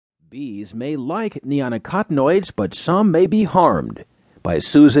Bees may like neonicotinoids, but some may be harmed. By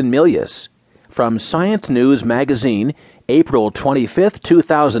Susan Milius. From Science News Magazine, April 25,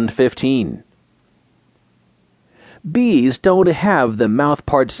 2015. Bees don't have the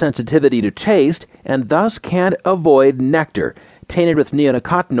mouthpart sensitivity to taste and thus can't avoid nectar tainted with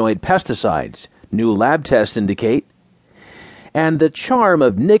neonicotinoid pesticides, new lab tests indicate. And the charm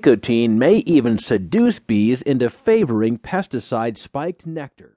of nicotine may even seduce bees into favoring pesticide-spiked nectar.